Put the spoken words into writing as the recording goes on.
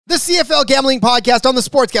The CFL Gambling Podcast on the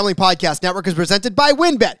Sports Gambling Podcast Network is presented by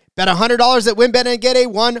WynnBET. Bet $100 at WynnBET and get a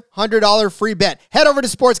 $100 free bet. Head over to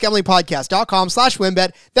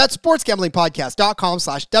sportsgamblingpodcast.com/WynnBET. That's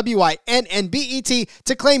sportsgamblingpodcast.com/WynnBET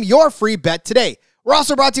to claim your free bet today. We're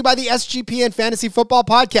also brought to you by the SGPN Fantasy Football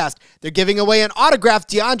Podcast. They're giving away an autographed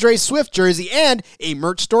DeAndre Swift jersey and a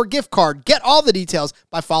merch store gift card. Get all the details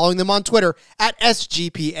by following them on Twitter at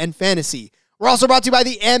SGPN Fantasy. We're also brought to you by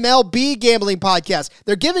the MLB Gambling Podcast.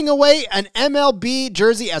 They're giving away an MLB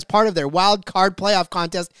jersey as part of their wild card playoff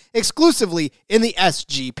contest exclusively in the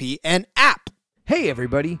SGPN app. Hey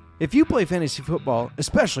everybody, if you play fantasy football,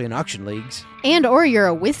 especially in auction leagues, or you're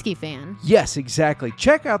a whiskey fan. Yes, exactly.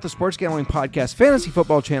 Check out the Sports Gambling Podcast Fantasy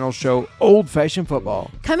Football Channel show, Old Fashioned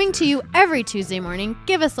Football. Coming to you every Tuesday morning,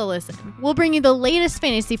 give us a listen. We'll bring you the latest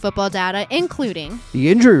fantasy football data, including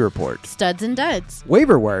the injury report, studs and duds,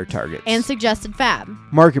 waiver wire targets, and suggested fab.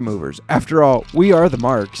 Market movers. After all, we are the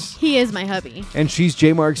Marks. He is my hubby. And she's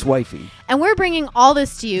J Mark's wifey. And we're bringing all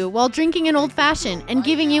this to you while drinking an old fashioned and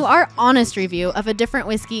giving you our honest review of a different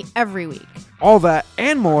whiskey every week. All that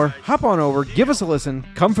and more, hop on over, give us a listen,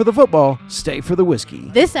 come for the football, stay for the whiskey.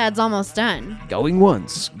 This ad's almost done. Going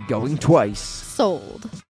once, going twice. Sold.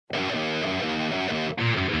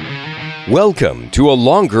 Welcome to a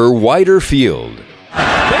longer, wider field.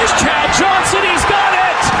 There's Chad Johnson, he's got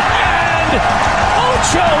it! And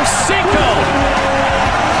Ocho Cinco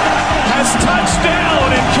has touched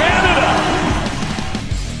down in Canada.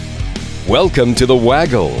 Welcome to the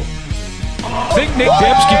Waggle. I think Nick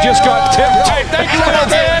Dembski just got tipped.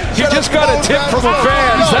 You just got a tip from a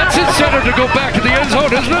fan. That's his center to go back in the end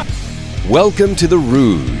zone, isn't it? Welcome to the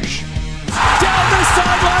Rouge. Down the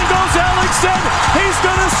sideline goes Ellingson. He's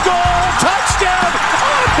going to score. Touchdown.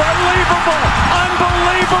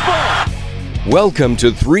 Unbelievable. Welcome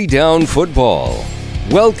to 3 Down Football.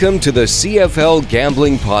 Welcome to the CFL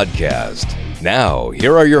Gambling Podcast. Now,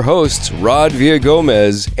 here are your hosts, Rod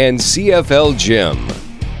Villagomez and CFL Jim.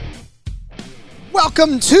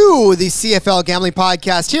 Welcome to the CFL Gambling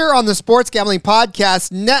Podcast here on the Sports Gambling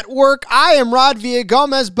Podcast Network. I am Rod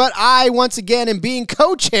Villagomez, but I, once again, am being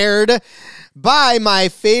co-chaired by my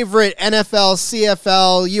favorite NFL,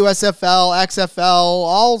 CFL, USFL, XFL,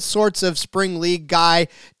 all sorts of spring league guy,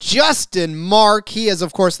 Justin Mark. He is,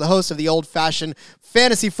 of course, the host of the Old Fashioned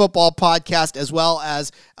Fantasy Football Podcast, as well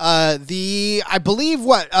as the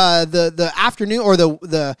afternoon or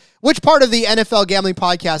the which part of the NFL Gambling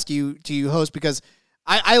Podcast do you host? Because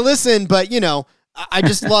I listen, but I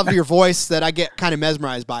just love your voice that I get kind of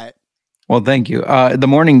mesmerized by it. Well, thank you. The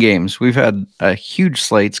morning games, we've had huge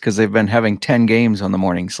slates because they've been having 10 games on the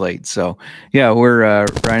morning slate. So, yeah, we're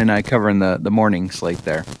Ryan and I covering the morning slate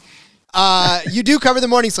there. You do cover the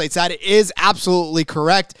morning slates. That is absolutely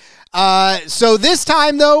correct. So this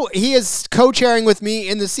time, though, he is co-chairing with me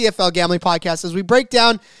in the CFL Gambling Podcast as we break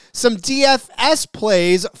down some DFS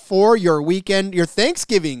plays for your weekend, your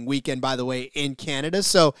Thanksgiving weekend, by the way, in Canada.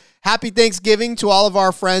 So happy Thanksgiving to all of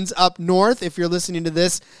our friends up north. If you're listening to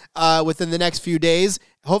this within the next few days,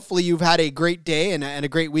 hopefully you've had a great day and a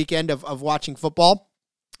great weekend of watching football.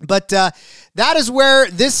 But that is where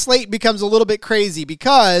this slate becomes a little bit crazy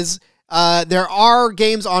because there are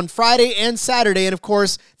games on Friday and Saturday, and of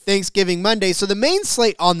course, Thanksgiving Monday. So the main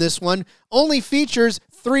slate on this one only features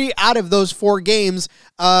 3 out of those 4 games,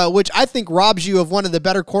 which I think robs you of one of the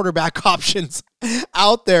better quarterback options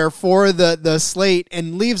out there for the slate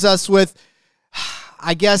and leaves us with,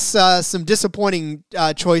 I guess, some disappointing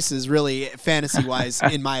choices, really, fantasy-wise,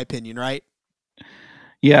 in my opinion, right?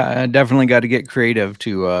 Yeah, definitely got to get creative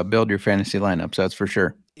to build your fantasy lineups, that's for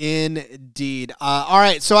sure. Indeed. All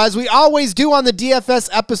right, so as we always do on the DFS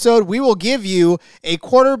episode, we will give you a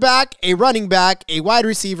quarterback, a running back, a wide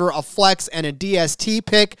receiver, a flex, and a DST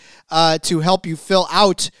pick to help you fill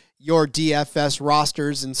out your DFS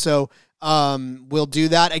rosters. And so we'll do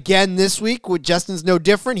that again this week. Justin's no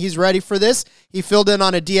different. He's ready for this. He filled in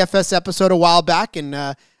on a DFS episode a while back, and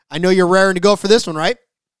I know you're raring to go for this one, right?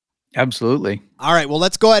 Absolutely. All right, well,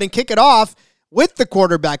 let's go ahead and kick it off with the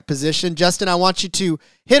quarterback position. Justin, I want you to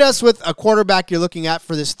hit us with a quarterback you're looking at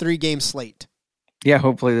for this 3-game slate. Yeah,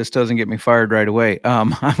 hopefully this doesn't get me fired right away.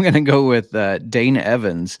 I'm going to go with Dane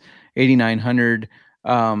Evans, 8,900.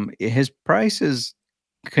 His price has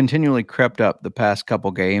continually crept up the past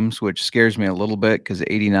couple games, which scares me a little bit because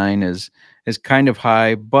 89 is kind of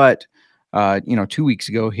high. But 2 weeks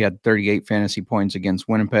ago he had 38 fantasy points against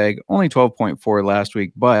Winnipeg, only 12.4 last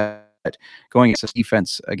week, but going against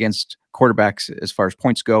defense against quarterbacks as far as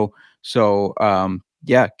points go. So,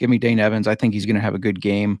 give me Dane Evans. I think he's going to have a good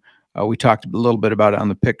game. We talked a little bit about it on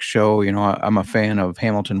the pick show. I'm a fan of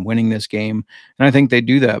Hamilton winning this game, and I think they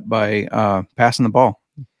do that by passing the ball.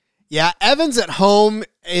 Yeah, Evans at home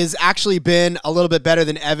has actually been a little bit better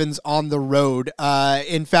than Evans on the road.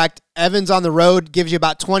 In fact, Evans on the road gives you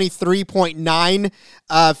about 23.9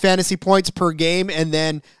 fantasy points per game, and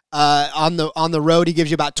then on the road he gives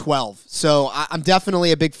you about 12. So I'm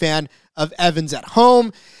definitely a big fan of Evans at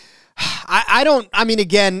home.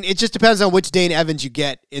 Again, it just depends on which Dane Evans you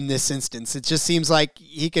get in this instance. It just seems like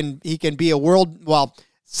he can be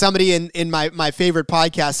somebody in my favorite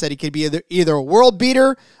podcast said he could be either a world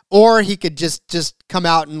beater or he could just come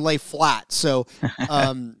out and lay flat. So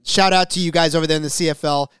shout out to you guys over there in the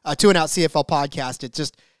CFL, 2 and Out CFL podcast. It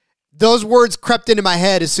just, those words crept into my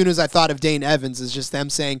head as soon as I thought of Dane Evans, is just them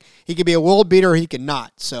saying he could be a world beater or he could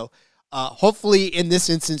not. So hopefully in this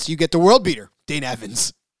instance you get the world beater, Dane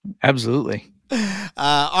Evans. Absolutely.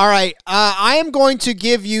 All right. I am going to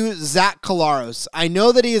give you Zach Collaros. I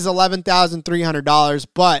know that he is $11,300,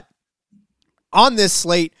 but on this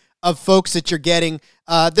slate of folks that you're getting,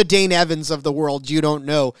 the Dane Evans of the world, you don't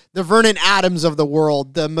know, the Vernon Adams of the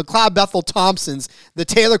world, the McLeod Bethel Thompsons, the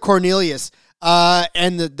Taylor Cornelius,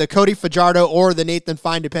 and the Cody Fajardo or the Nathan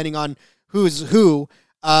Fine, depending on who's who.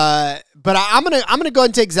 But I'm gonna go ahead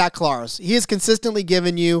and take Zach Collaros. He has consistently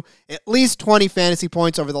given you at least 20 fantasy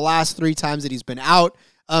points over the last 3 times that he's been out.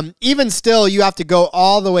 Even still, you have to go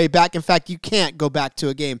all the way back. In fact, you can't go back to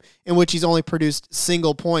a game in which he's only produced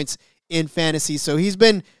single points in fantasy. So he's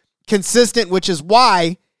been consistent, which is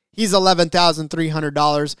why he's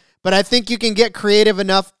 $11,300. But I think you can get creative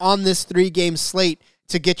enough on this 3-game slate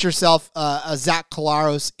to get yourself a Zach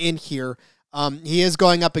Collaros in here. He is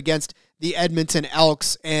going up against the Edmonton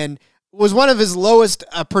Elks, and was one of his lowest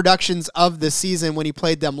productions of the season when he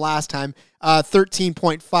played them last time,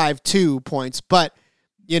 13.52 points. But,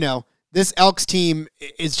 this Elks team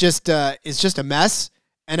is just a mess,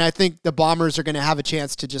 and I think the Bombers are going to have a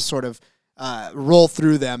chance to just sort of roll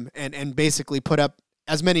through them and basically put up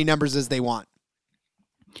as many numbers as they want.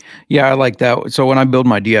 Yeah, I like that. So when I build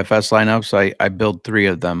my DFS lineups, I build 3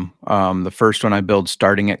 of them. The first one I build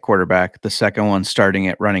starting at quarterback, the second one starting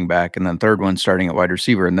at running back, and then third one starting at wide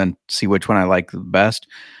receiver, and then see which one I like the best.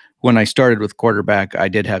 When I started with quarterback, I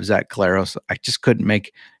did have Zach Collaros. I just couldn't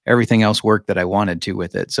make everything else work that I wanted to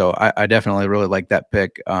with it. So I definitely really like that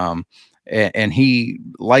pick. And he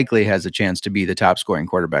likely has a chance to be the top scoring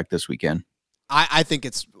quarterback this weekend. I think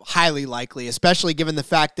it's highly likely, especially given the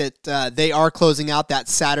fact that they are closing out that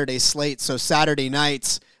Saturday slate. So Saturday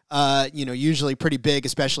nights, usually pretty big,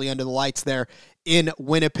 especially under the lights there in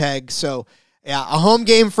Winnipeg. So yeah, a home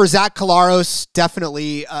game for Zach Collaros,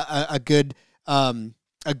 definitely a good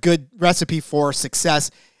recipe for success.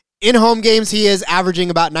 In home games, he is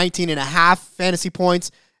averaging about 19.5 fantasy points.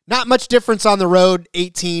 Not much difference on the road,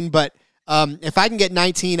 18, but if I can get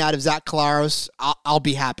 19 out of Zach Collaros, I'll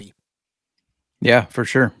be happy. Yeah, for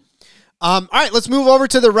sure. All right, let's move over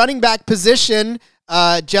to the running back position.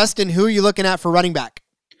 Justin, who are you looking at for running back?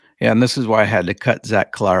 Yeah, and this is why I had to cut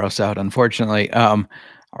Zach Collaros out, unfortunately. I'm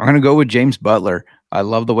going to go with James Butler. I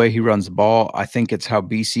love the way he runs the ball. I think it's how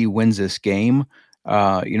BC wins this game.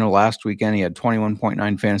 Last weekend he had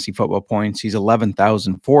 21.9 fantasy football points. He's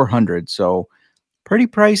 11,400, so pretty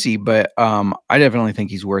pricey, but I definitely think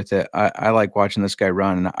he's worth it. I like watching this guy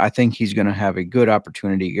run, and I think he's going to have a good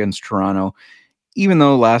opportunity against Toronto. Even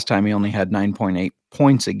though last time he only had 9.8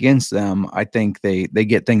 points against them, I think they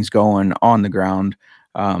get things going on the ground.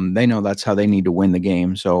 They know that's how they need to win the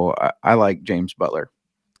game. So I like James Butler.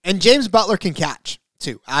 And James Butler can catch,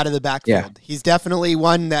 too, out of the backfield. Yeah. He's definitely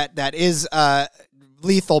one that is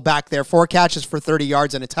lethal back there. 4 catches for 30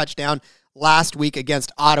 yards and a touchdown last week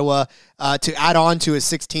against Ottawa to add on to his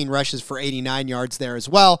 16 rushes for 89 yards there as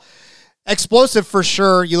well. Explosive for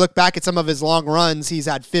sure. You look back at some of his long runs, he's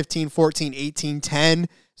had 15, 14, 18, 10.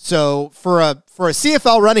 So for a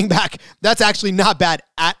CFL running back, that's actually not bad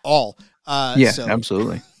at all.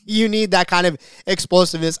 Absolutely. You need that kind of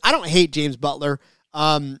explosiveness. I don't hate James Butler.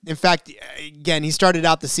 In fact, again, he started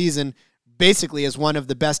out the season basically as one of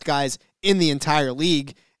the best guys in the entire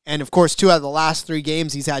league. And of course, 2 out of the last 3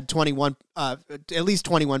 games, he's had at least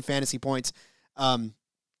 21 fantasy points.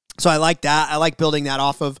 So I like that. I like building that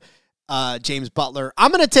off of James Butler.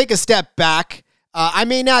 I'm going to take a step back. I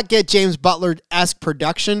may not get James Butler-esque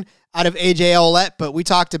production out of AJ Ouellette, but we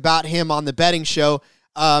talked about him on the betting show.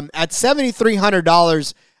 At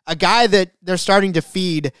 $7,300, a guy that they're starting to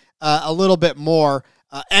feed a little bit more.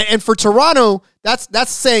 And for Toronto, that's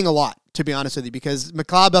saying a lot, to be honest with you, because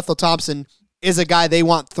McLeod Bethel Thompson is a guy they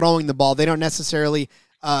want throwing the ball. They don't necessarily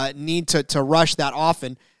need to rush that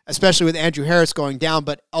often, especially with Andrew Harris going down.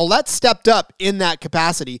 But Ouellette stepped up in that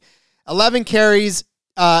capacity. 11 carries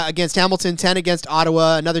against Hamilton, 10 against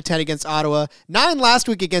Ottawa, another 10 against Ottawa, 9 last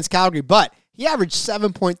week against Calgary. But He averaged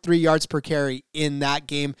 7.3 yards per carry in that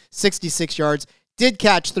game, 66 yards. Did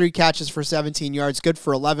catch 3 catches for 17 yards, good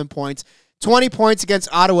for 11 points. 20 points against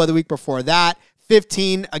Ottawa the week before that,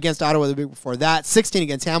 15 against Ottawa the week before that, 16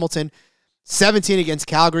 against Hamilton, 17 against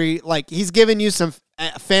Calgary. Like, he's given you some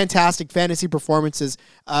fantastic fantasy performances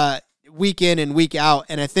week in and week out,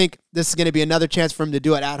 and I think this is going to be another chance for him to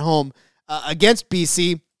do it at home against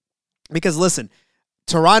BC, because listen,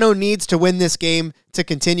 Toronto needs to win this game to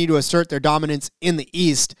continue to assert their dominance in the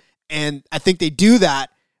East, and I think they do that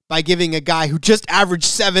by giving a guy who just averaged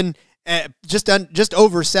just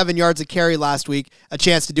over 7 yards a carry last week a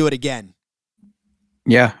chance to do it again.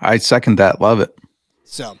 Yeah, I second that. Love it.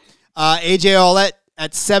 So AJ Ouellette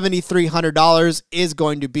at $7,300 is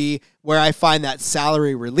going to be where I find that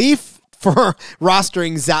salary relief for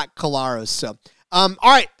rostering Zach Collaros. So, all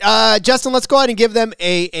right, Justin, let's go ahead and give them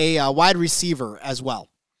a wide receiver as well.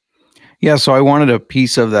 Yeah, so I wanted a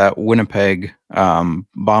piece of that Winnipeg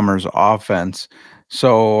Bombers offense.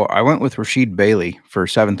 So I went with Rashid Bailey for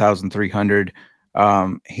 $7,300.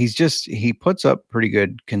 He puts up pretty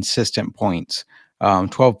good consistent points.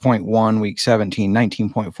 12.1 week 17,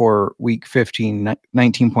 19.4 week 15,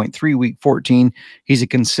 19.3 week 14. He's a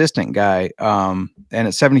consistent guy. And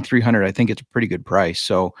at 7,300, I think it's a pretty good price.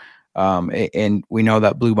 So, and we know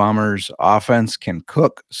that Blue Bombers offense can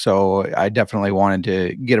cook. So I definitely wanted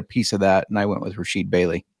to get a piece of that. And I went with Rashid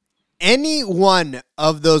Bailey. Any one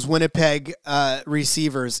of those Winnipeg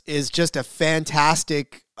receivers is just a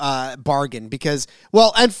fantastic bargain because,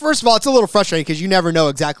 well, and first of all, it's a little frustrating because you never know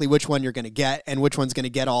exactly which one you're going to get and which one's going to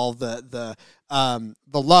get all the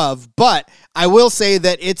love. But I will say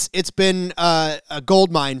that it's been a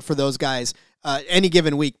gold mine for those guys any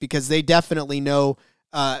given week because they definitely know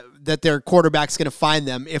that their quarterback's going to find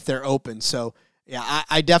them if they're open. So yeah,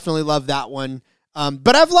 I definitely love that one.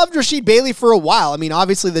 But I've loved Rashid Bailey for a while. I mean,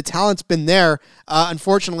 obviously the talent's been there.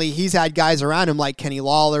 Unfortunately, he's had guys around him like Kenny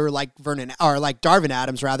Lawler, like Darvin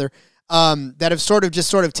Adams, rather, that have sort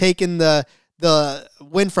of taken the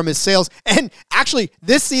wind from his sails. And actually,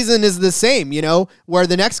 this season is the same, where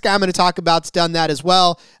the next guy I'm going to talk about's done that as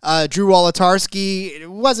well. Drew Wolodarski,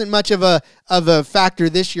 it wasn't much of a factor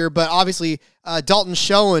this year, but obviously Dalton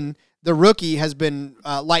Schoen, the rookie, has been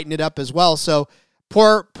lighting it up as well. So.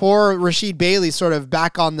 Poor Rashid Bailey sort of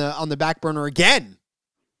back on the back burner again.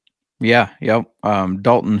 Yeah, yep.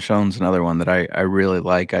 Dalton Schoen's another one that I really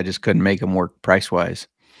like. I just couldn't make him work price-wise.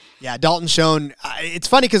 Yeah, Dalton Schoen. It's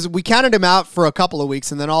funny because we counted him out for a couple of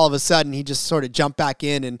weeks, and then all of a sudden he just sort of jumped back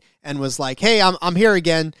in and was like, "Hey, I'm here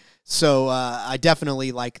again." So I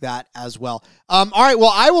definitely like that as well. All right,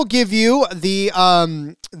 well, I will give you the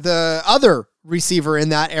other receiver in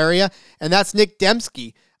that area, and that's Nick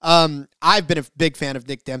Dembski. I've been a big fan of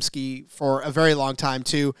Nick Dembski for a very long time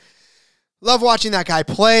too. Love watching that guy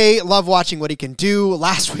play. Love watching what he can do.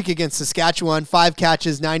 Last week against Saskatchewan, 5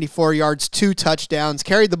 catches, 94 yards, 2 touchdowns.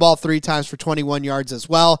 Carried the ball 3 times for 21 yards as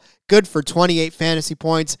well. Good for 28 fantasy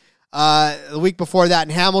points. The week before that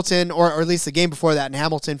in Hamilton, or at least the game before that in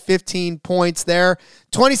Hamilton, 15 points there.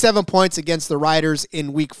 27 points against the Riders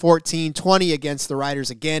in week 14. 20 against the Riders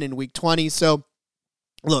again in week 20. So,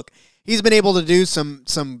 look, he's been able to do some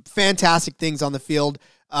fantastic things on the field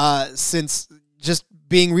since just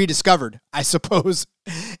being rediscovered, I suppose.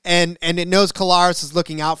 And it knows Collaros is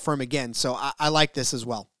looking out for him again. So I like this as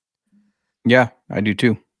well. Yeah, I do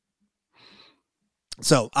too.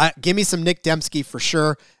 So give me some Nick Dembski for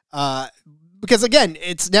sure. Because, again,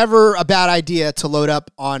 it's never a bad idea to load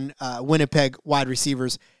up on Winnipeg wide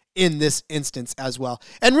receivers in this instance as well.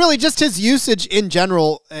 And really just his usage in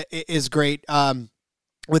general is great.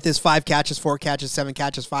 With his 5 catches, 4 catches, 7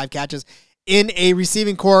 catches, 5 catches in a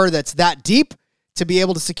receiving core that's that deep, to be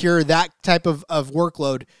able to secure that type of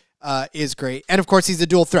workload is great. And, of course, he's a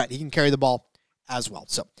dual threat. He can carry the ball as well.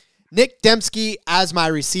 So, Nick Dembski as my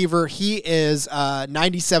receiver. He is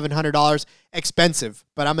 $9,700, expensive,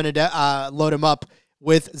 but I'm going to load him up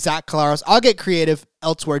with Zach Collaros. I'll get creative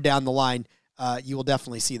elsewhere down the line. You will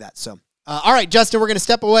definitely see that. So, all right, Justin, we're going to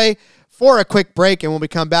step away for a quick break, and when we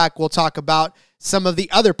come back, we'll talk about some of the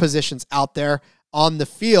other positions out there on the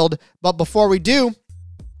field. But before we do,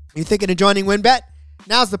 you're thinking of joining WynnBET?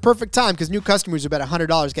 Now's the perfect time because new customers who bet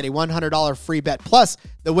 $100 get a $100 free bet. Plus,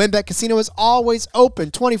 the WynnBET Casino is always open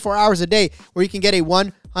 24 hours a day where you can get a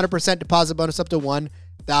 100% deposit bonus up to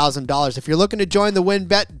 $1,000. If you're looking to join the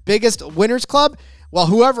WynnBET Biggest Winners Club, well,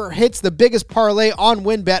 whoever hits the biggest parlay on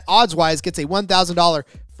WynnBET odds-wise gets a $1,000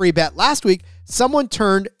 free bet. Last week, someone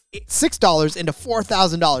turned $6 into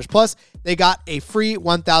 $4,000. Plus, they got a free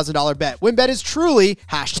 $1,000 bet. WynnBET is truly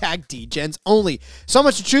 #DGens only. So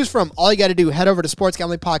much to choose from. All you got to do, head over to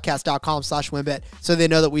sportsgamblingpodcast.com/WynnBET so they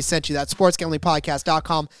know that we sent you. That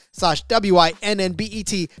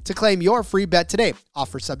sportsgamblingpodcast.com/WYNNBET to claim your free bet today.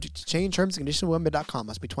 Offer subject to change. Terms and conditions at WynnBET.com.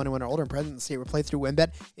 Must be 21 or older and present in the state where playthrough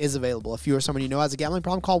WynnBET is available. If you or someone you know has a gambling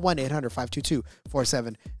problem, call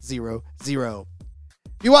 1-800-522-4700.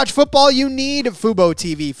 If you watch football, you need Fubo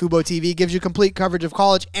TV. Fubo TV gives you complete coverage of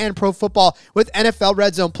college and pro football with NFL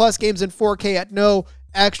Red Zone Plus games in 4K at no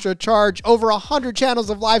extra charge. Over 100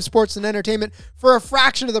 channels of live sports and entertainment for a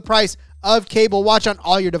fraction of the price of cable. Watch on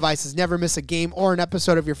all your devices. Never miss a game or an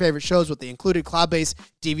episode of your favorite shows with the included cloud-based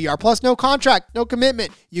DVR. Plus, no contract, no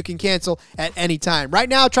commitment. You can cancel at any time. Right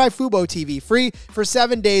now, try Fubo TV free for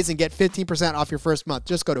 7 days and get 15% off your first month.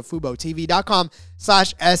 Just go to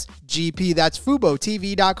FuboTV.com/SGP. That's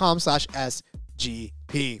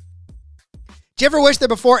FuboTV.com/SGP. Do you ever wish that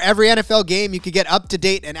before every NFL game you could get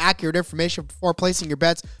up-to-date and accurate information before placing your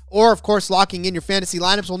bets or, of course, locking in your fantasy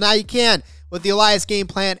lineups? Well, now you can. With the Elias Game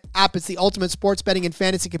Plan app, it's the ultimate sports betting and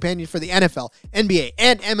fantasy companion for the NFL, NBA,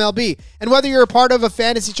 and MLB. And whether you're a part of a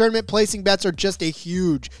fantasy tournament, placing bets, or just a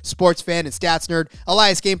huge sports fan and stats nerd,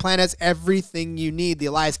 Elias Game Plan has everything you need. The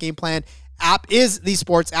Elias Game Plan app is the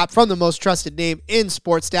sports app from the most trusted name in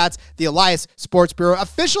sports stats, the Elias Sports Bureau,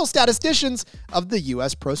 official statisticians of the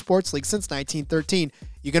U.S. Pro Sports League since 1913.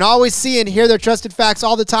 You can always see and hear their trusted facts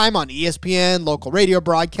all the time on ESPN, local radio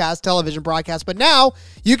broadcasts, television broadcasts, but now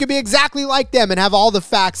you can be exactly like them and have all the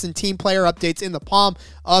facts and team player updates in the palm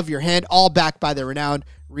of your hand, all backed by their renowned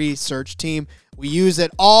research team. We use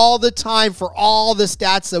it all the time for all the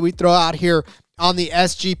stats that we throw out here on the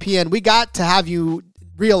SGPN. We got to have you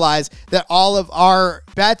realize that all of our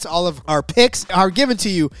bets, all of our picks are given to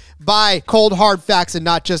you by cold, hard facts and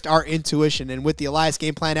not just our intuition. And with the Elias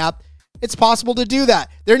Game Plan app, it's possible to do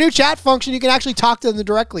that. Their new chat function, you can actually talk to them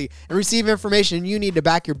directly and receive information you need to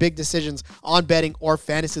back your big decisions on betting or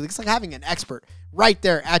fantasy. It's like having an expert right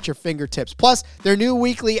there at your fingertips. Plus, their new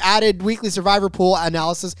weekly survivor pool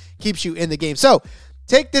analysis keeps you in the game. So,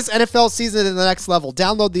 take this NFL season to the next level.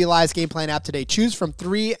 Download the Elias Game Plan app today. Choose from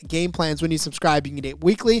 3 game plans when you subscribe. You can get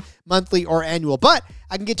weekly, monthly, or annual. But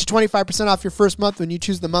I can get you 25% off your first month when you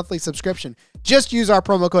choose the monthly subscription. Just use our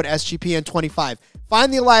promo code SGPN25.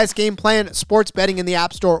 Find the Elias Game Plan sports betting in the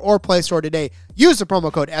App Store or Play Store today. Use the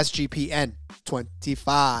promo code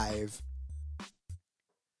SGPN25.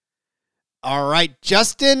 All right,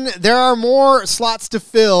 Justin, there are more slots to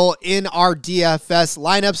fill in our DFS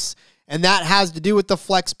lineups, and that has to do with the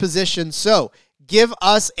flex position. So give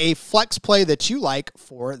us a flex play that you like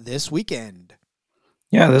for this weekend.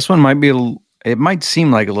 Yeah, this one it might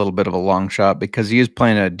seem like a little bit of a long shot because he is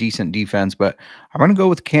playing a decent defense, but I'm going to go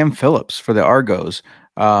with Cam Phillips for the Argos.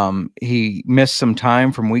 He missed some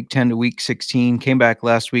time from week 10 to week 16, came back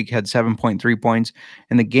last week, had 7.3 points.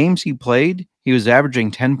 In the games he played, he was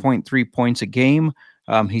averaging 10.3 points a game.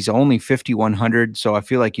 He's only 5,100, so I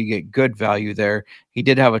feel like you get good value there. He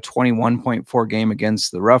did have a 21.4 game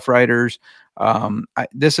against the Rough Riders.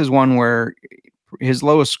 This is one where his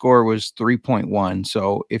lowest score was 3.1,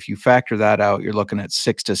 so if you factor that out, you're looking at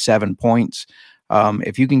 6 to 7 points.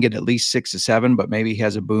 If you can get at least 6 to 7, but maybe he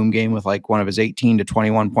has a boom game with like one of his 18 to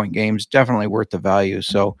 21 point games, definitely worth the value.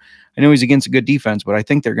 So I know he's against a good defense, but I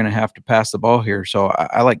think they're going to have to pass the ball here. So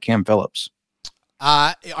I like Cam Phillips.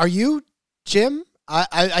 Are you, Jim?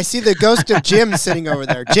 I see the ghost of Jim sitting over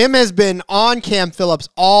there. Jim has been on Cam Phillips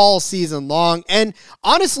all season long. And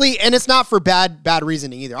honestly, and it's not for bad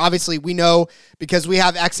reasoning either. Obviously, we know because we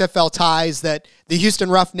have XFL ties that the Houston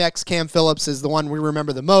Roughnecks, Cam Phillips is the one we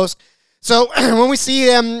remember the most. So when we see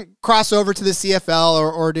him cross over to the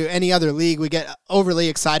CFL or to any other league, we get overly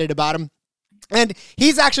excited about him. And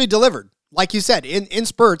he's actually delivered. Like you said, in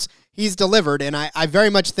spurts, he's delivered. And I very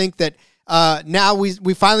much think that now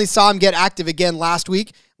we finally saw him get active again last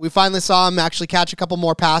week. We finally saw him actually catch a couple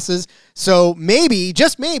more passes. So maybe,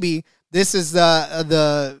 just maybe, this is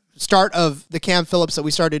the start of the Cam Phillips that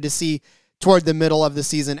we started to see toward the middle of the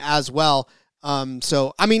season as well.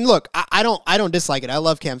 So I mean, look, I don't dislike it. I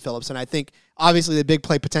love Cam Phillips, and I think obviously the big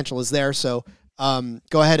play potential is there. So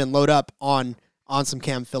go ahead and load up on some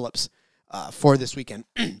Cam Phillips for this weekend.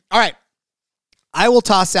 All right, I will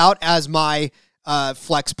toss out as my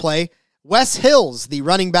flex play Wes Hills, the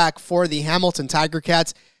running back for the Hamilton Tiger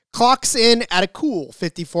Cats, clocks in at a cool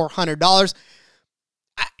 $5,400.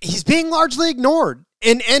 He's being largely ignored,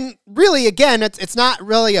 and really, again, it's not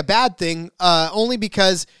really a bad thing, only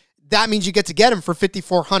because that means you get to get him for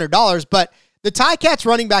 $5,400. But the Ticats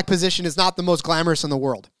running back position is not the most glamorous in the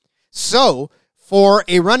world. So for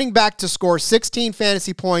a running back to score 16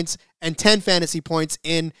 fantasy points and 10 fantasy points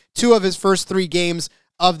in 2 of his first 3 games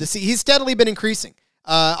of the season. He's steadily been increasing.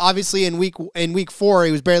 Obviously, in week 4,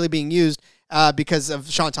 he was barely being used because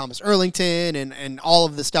of Sean Thomas Erlington and all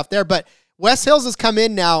of the stuff there. But Wes Hills has come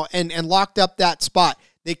in now and locked up that spot.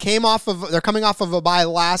 They're coming off of a bye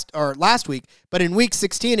last week, but in week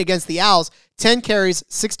 16 against the Owls, 10 carries,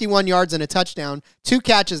 61 yards and a touchdown, 2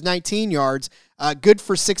 catches, 19 yards, good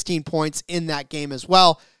for 16 points in that game as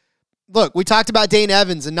well. Look, we talked about Dane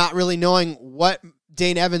Evans and not really knowing what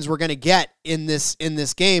Dane Evans we're going to get in this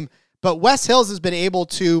game, but Wes Hills has been able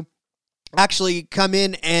to actually come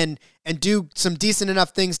in and do some decent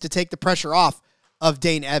enough things to take the pressure off of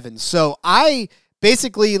Dane Evans. So I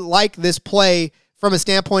basically like this play from a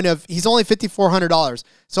standpoint of he's only $5,400.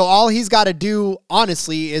 So all he's got to do,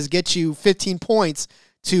 honestly, is get you 15 points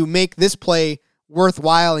to make this play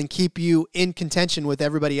worthwhile and keep you in contention with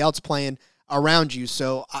everybody else playing around you.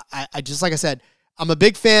 So I just, like I said, I'm a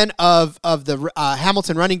big fan of the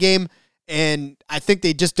Hamilton running game, and I think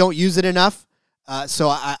they just don't use it enough. So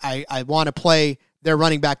I want to play their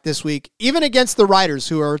running back this week, even against the Riders,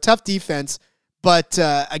 who are a tough defense. But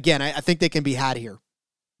again, I think they can be had here.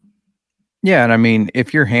 Yeah, and I mean,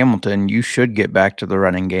 if you're Hamilton, you should get back to the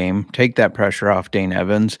running game, take that pressure off Dane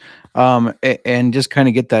Evans, and just kind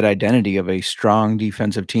of get that identity of a strong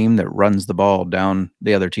defensive team that runs the ball down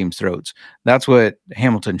the other team's throats. That's what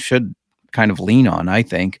Hamilton should kind of lean on, I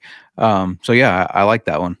think. So yeah, I like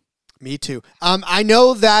that one. Me too. I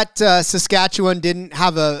know that Saskatchewan didn't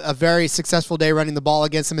have a very successful day running the ball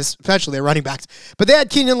against them, especially their running backs, but they had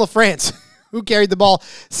Keenan LaFrance, who carried the ball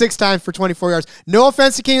 6 times for 24 yards. No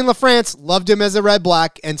offense to Keenan LaFrance. Loved him as a Red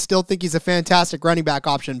Black and still think he's a fantastic running back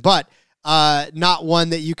option, but not one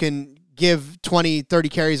that you can give 20, 30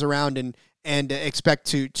 carries around and expect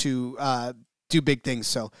to do big things.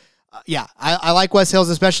 So, yeah, I like Wes Hills,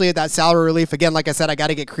 especially at that salary relief. Again, like I said, I got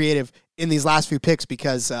to get creative in these last few picks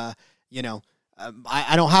because, I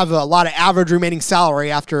don't have a lot of average remaining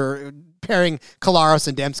salary after pairing Collaros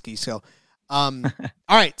and Dembski. So, all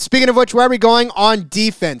right. Speaking of which, where are we going on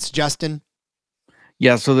defense, Justin?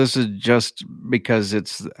 Yeah, so this is just because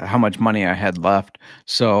it's how much money I had left.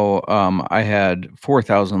 So I had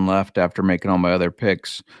 $4,000 left after making all my other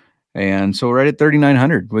picks. And so right at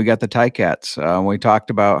 3,900, we got the Ticats. We talked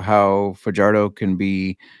about how Fajardo can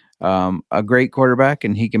be a great quarterback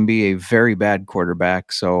and he can be a very bad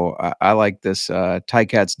quarterback. So I like this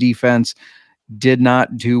Ticats defense. Did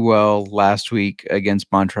not do well last week against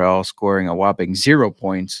Montreal, scoring a whopping 0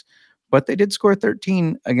 points, but they did score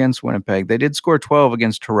 13 against Winnipeg. They did score 12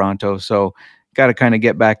 against Toronto. So got to kind of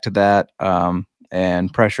get back to that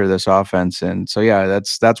and pressure this offense. And so, yeah,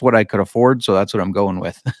 that's what I could afford. So that's what I'm going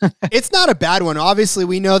with. It's not a bad one. Obviously,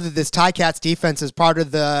 we know that this Ticats defense is part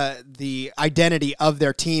of the identity of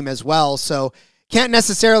their team as well. So can't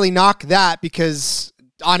necessarily knock that because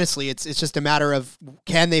honestly, it's just a matter of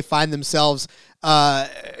can they find themselves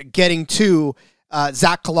getting to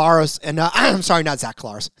Zach Collaros and I'm sorry, not Zach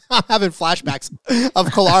Collaros. I'm having flashbacks of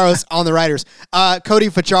Collaros on the Riders. Cody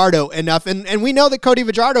Fajardo enough, and we know that Cody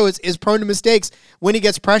Fajardo is prone to mistakes when he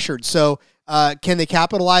gets pressured. So can they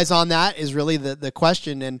capitalize on that? Is really the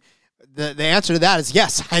question, and the answer to that is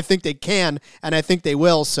yes. I think they can, and I think they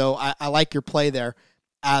will. So I like your play there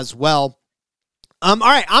as well. All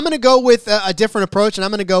right, I'm going to go with a different approach, and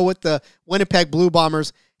I'm going to go with the Winnipeg Blue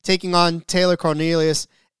Bombers taking on Taylor Cornelius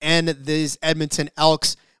and these Edmonton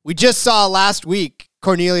Elks. We just saw last week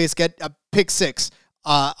Cornelius get a pick 6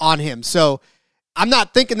 on him. So I'm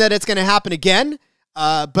not thinking that it's going to happen again,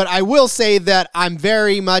 but I will say that I'm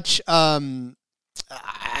very much I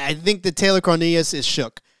think that Taylor Cornelius is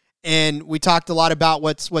shook. And we talked a lot about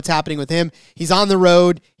what's happening with him. He's on the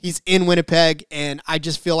road. He's in Winnipeg. And I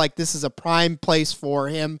just feel like this is a prime place for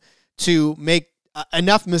him to make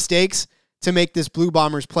enough mistakes to make this Blue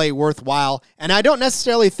Bombers play worthwhile. And I don't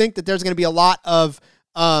necessarily think that there's going to be a lot of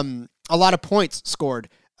points scored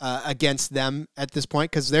against them at this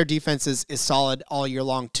point because their defense is solid all year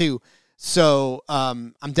long too. So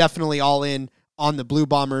I'm definitely all in on the Blue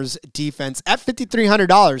Bombers defense at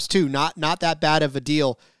 $5,300 too. Not that bad of a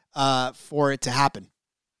deal for it to happen.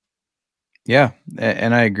 Yeah,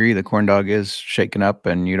 and I agree. The corn dog is shaken up,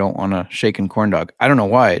 and you don't want a shaken corn dog. I don't know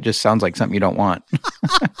why. It just sounds like something you don't want.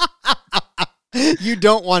 You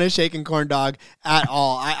don't want a shaken corn dog at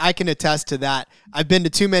all. I can attest to that. I've been to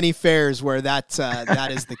too many fairs where that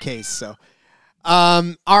is the case. So,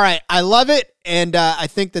 all right, I love it, and I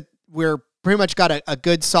think that we're pretty much got a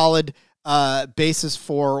good, solid basis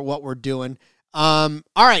for what we're doing. All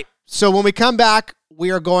right, so when we come back, we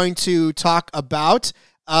are going to talk about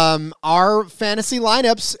our fantasy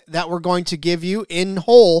lineups that we're going to give you in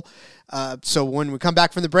whole. So when we come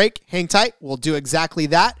back from the break, hang tight. We'll do exactly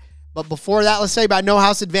that. But before that, let's tell you about No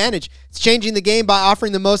House Advantage. It's changing the game by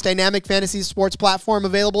offering the most dynamic fantasy sports platform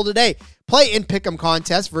available today. Play in pick'em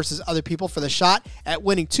contests versus other people for the shot at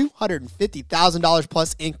winning $250,000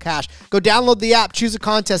 plus in cash. Go download the app, choose a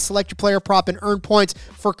contest, select your player prop, and earn points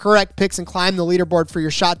for correct picks and climb the leaderboard for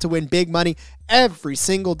your shot to win big money every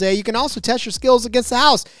single day. You can also test your skills against the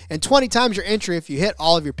house and 20 times your entry if you hit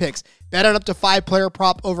all of your picks. Bet on up to 5 player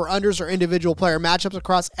prop over-unders or individual player matchups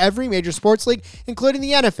across every major sports league, including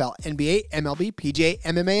the NFL, NBA, MLB, PGA,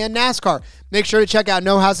 MMA, and NASCAR. Make sure to check out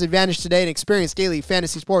No House Advantage today and experience daily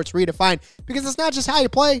fantasy sports redefined, because it's not just how you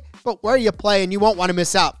play, but where you play, and you won't want to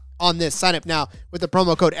miss out on this. Sign up now with the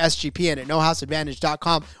promo code SGPN at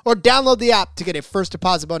nohouseadvantage.com or download the app to get a first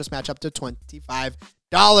deposit bonus match up to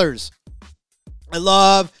 $25. I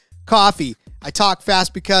love coffee. I talk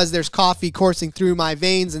fast because there's coffee coursing through my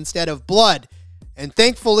veins instead of blood. And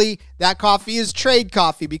thankfully, that coffee is Trade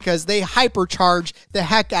Coffee because they hypercharge the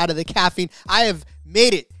heck out of the caffeine. I have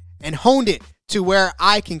made it and honed it to where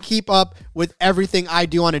I can keep up with everything I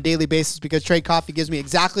do on a daily basis because Trade Coffee gives me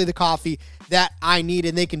exactly the coffee that I need,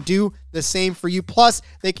 and they can do the same for you. Plus,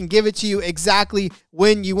 they can give it to you exactly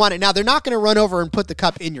when you want it. Now, they're not going to run over and put the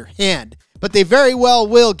cup in your hand, but they very well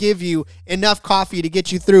will give you enough coffee to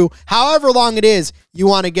get you through however long it is you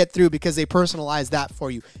want to get through because they personalize that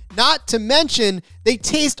for you. Not to mention, they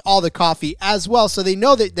taste all the coffee as well, so they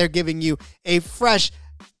know that they're giving you a fresh,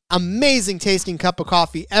 amazing tasting cup of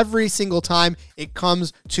coffee every single time it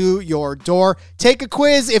comes to your door. Take a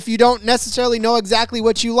quiz if you don't necessarily know exactly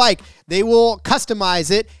what you like. They will customize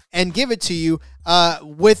it and give it to you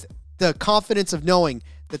with the confidence of knowing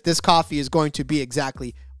that this coffee is going to be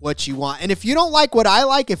exactly what you want. And if you don't like what I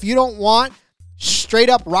like, if you don't want straight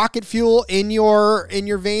up rocket fuel in your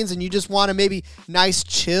veins and you just want a maybe nice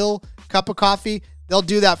chill cup of coffee, they'll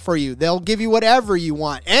do that for you. They'll give you whatever you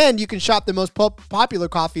want. And you can shop the most popular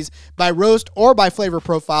coffees by roast or by flavor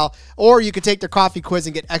profile, or you can take their coffee quiz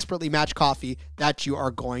and get expertly matched coffee that you are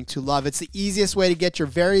going to love. It's the easiest way to get your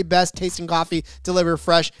very best tasting coffee delivered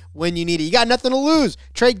fresh when you need it. You got nothing to lose.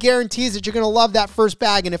 Trade guarantees that you're going to love that first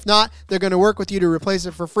bag, and if not, they're going to work with you to replace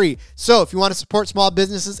it for free. So if you want to support small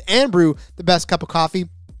businesses and brew the best cup of coffee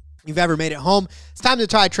you've ever made at home, it's time to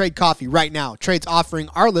try Trade Coffee right now. Trade's offering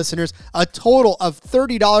our listeners a total of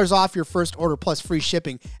 $30 off your first order plus free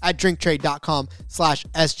shipping at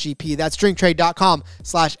drinktrade.com/SGP. That's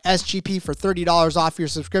drinktrade.com/SGP for $30 off your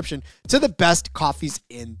subscription to the best coffees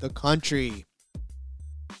in the country.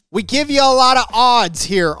 We give you a lot of odds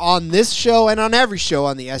here on this show and on every show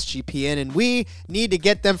on the SGPN, and we need to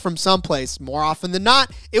get them from someplace. More often than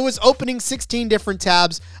not, it was opening 16 different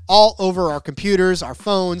tabs all over our computers, our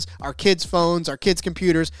phones, our kids'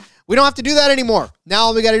 computers. We don't have to do that anymore. Now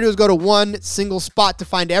all we got to do is go to one single spot to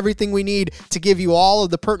find everything we need to give you all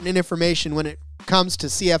of the pertinent information when it comes to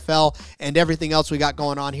CFL and everything else we got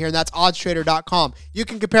going on here, and that's oddstrader.com. You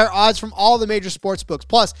can compare odds from all the major sports books.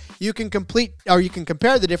 Plus, you can compare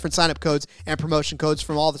the different sign-up codes and promotion codes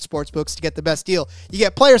from all the sports books to get the best deal. You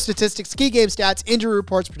get player statistics, key game stats, injury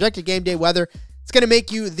reports, projected game day weather. It's going to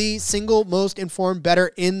make you the single most informed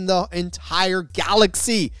bettor in the entire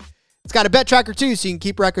galaxy. It's got a bet tracker too, so you can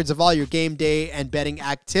keep records of all your game day and betting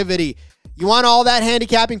activity. You want all that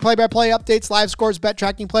handicapping, play-by-play updates, live scores, bet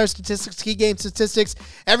tracking, player statistics, key game statistics,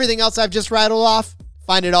 everything else I've just rattled off?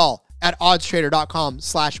 Find it all at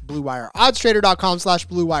oddstrader.com/bluewire.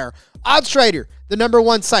 oddstrader.com/bluewire. OddsTrader, the number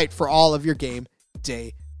one site for all of your game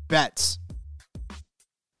day bets.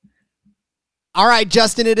 All right,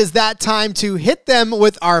 Justin, it is that time to hit them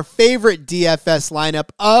with our favorite DFS lineup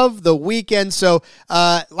of the weekend. So,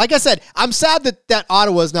 like I said, I'm sad that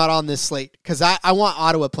Ottawa's not on this slate because I want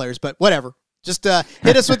Ottawa players, but whatever. Just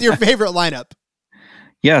hit us with your favorite lineup.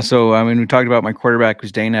 Yeah, so, I mean, we talked about my quarterback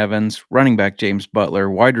was Dane Evans, running back James Butler,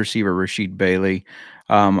 wide receiver Rasheed Bailey.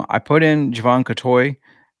 I put in Javon Cottoy.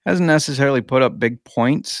 Hasn't necessarily put up big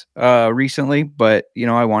points recently, but, you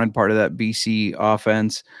know, I wanted part of that BC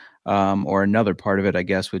offense. Or another part of it, I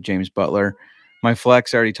guess, with James Butler. My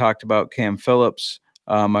flex, I already talked about Cam Phillips.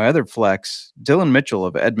 My other flex, Dylan Mitchell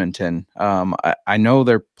of Edmonton. I know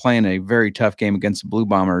they're playing a very tough game against the Blue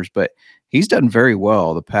Bombers, but he's done very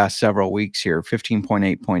well the past several weeks here.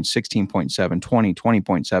 15.8 points, 16.7, 20,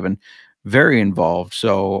 20.7. Very involved.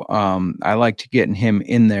 So I like to get him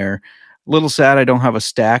in there. A little sad I don't have a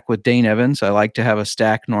stack with Dane Evans. I like to have a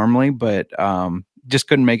stack normally, but just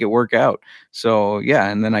couldn't make it work out. So yeah,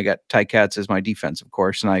 and then I got Ticats as my defense, of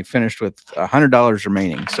course, and I finished with $100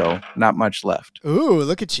 remaining, so not much left. Ooh,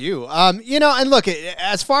 look at you. And look,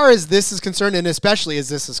 as far as this is concerned, and especially as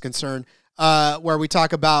this is concerned, where we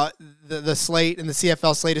talk about the slate and the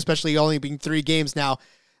CFL slate, especially only being 3 games now,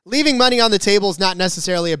 leaving money on the table is not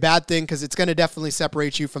necessarily a bad thing because it's going to definitely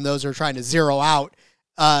separate you from those who are trying to zero out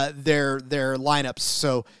their lineups.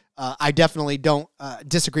 So I definitely don't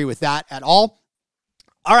disagree with that at all.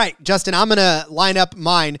 All right, Justin, I'm going to line up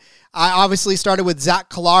mine. I obviously started with Zach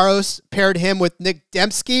Collaros, paired him with Nick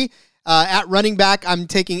Dembski. At running back, I'm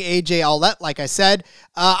taking AJ Aulette, like I said.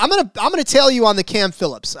 I'm gonna tail you on the Cam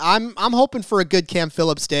Phillips. I'm hoping for a good Cam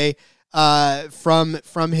Phillips day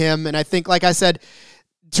from him, and I think, like I said,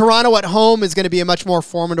 Toronto at home is going to be a much more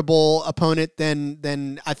formidable opponent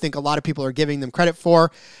than I think a lot of people are giving them credit for,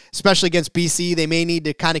 especially against BC. They may need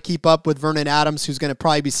to kind of keep up with Vernon Adams, who's going to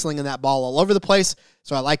probably be slinging that ball all over the place.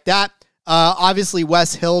 So I like that. Obviously,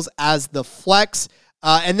 Wes Hills as the flex.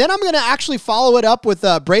 And then I'm going to actually follow it up with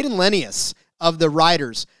Braden Lenius of the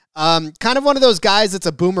Riders. Kind of one of those guys that's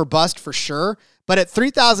a boom or bust for sure. But at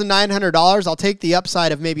 $3,900, I'll take the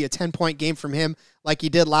upside of maybe a 10-point game from him like he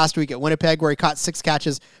did last week at Winnipeg, where he caught 6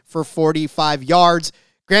 catches for 45 yards.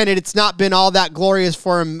 Granted, it's not been all that glorious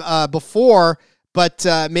for him before, but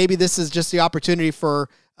maybe this is just the opportunity for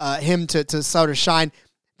him to sort of shine.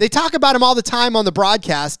 They talk about him all the time on the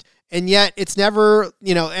broadcast, and yet it's never,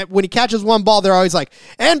 when he catches one ball, they're always like,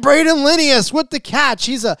 and Braden Lenius with the catch.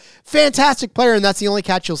 He's a fantastic player, and that's the only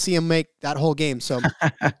catch you'll see him make that whole game. So,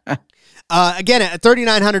 again, at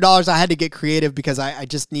 $3,900, I had to get creative because I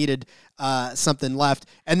just needed something left.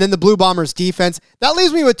 And then the Blue Bombers defense, that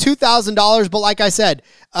leaves me with $2,000. But like I said,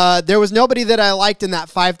 there was nobody that I liked in that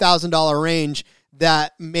 $5,000 range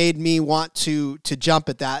that made me want to jump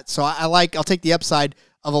at that. So I'll take the upside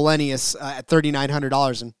of Lenius at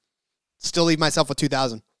 $3,900 and still leave myself with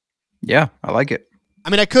 $2,000. Yeah, I like it.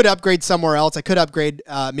 I mean, I could upgrade somewhere else. I could upgrade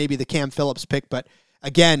maybe the Cam Phillips pick, but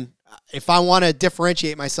again, if I want to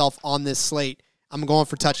differentiate myself on this slate, I'm going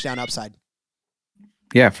for touchdown upside.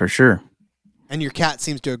 Yeah, for sure. And your cat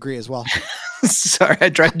seems to agree as well. Sorry, I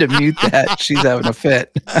tried to mute that. She's having a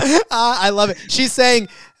fit. I love it. She's saying,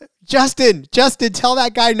 Justin, tell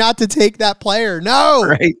that guy not to take that player. No.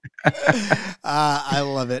 Right. I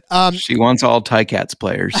love it. She wants all Ticats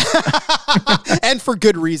players. And for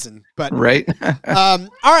good reason. But right. All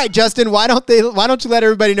right, Justin, why don't you let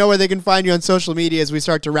everybody know where they can find you on social media as we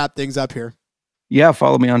start to wrap things up here? Yeah,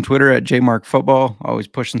 follow me on Twitter at JMarkFootball. Always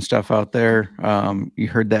pushing stuff out there. You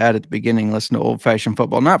heard the ad at the beginning. Listen to Old Fashioned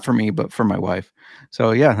Football, not for me, but for my wife.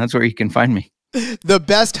 So yeah, that's where you can find me. The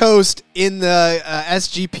best host in the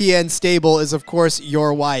SGPN stable is, of course,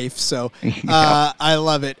 your wife. So I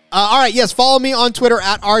love it. All right, yes, follow me on Twitter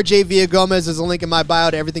at RJ Villagomez. There's a link in my bio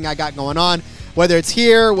to everything I got going on, whether it's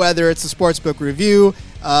here, whether it's a sportsbook review,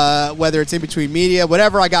 whether it's in between media,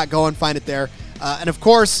 whatever I got going, find it there. And of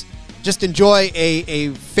course, just enjoy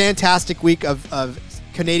a fantastic week of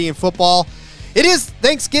Canadian football. It is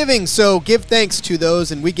Thanksgiving, so give thanks to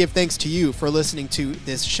those, and we give thanks to you for listening to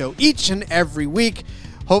this show each and every week.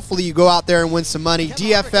 Hopefully you go out there and win some money,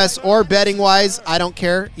 DFS or betting-wise. I don't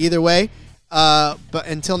care either way. But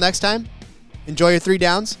until next time, enjoy your 3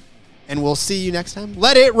 downs, and we'll see you next time.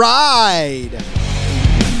 Let it ride!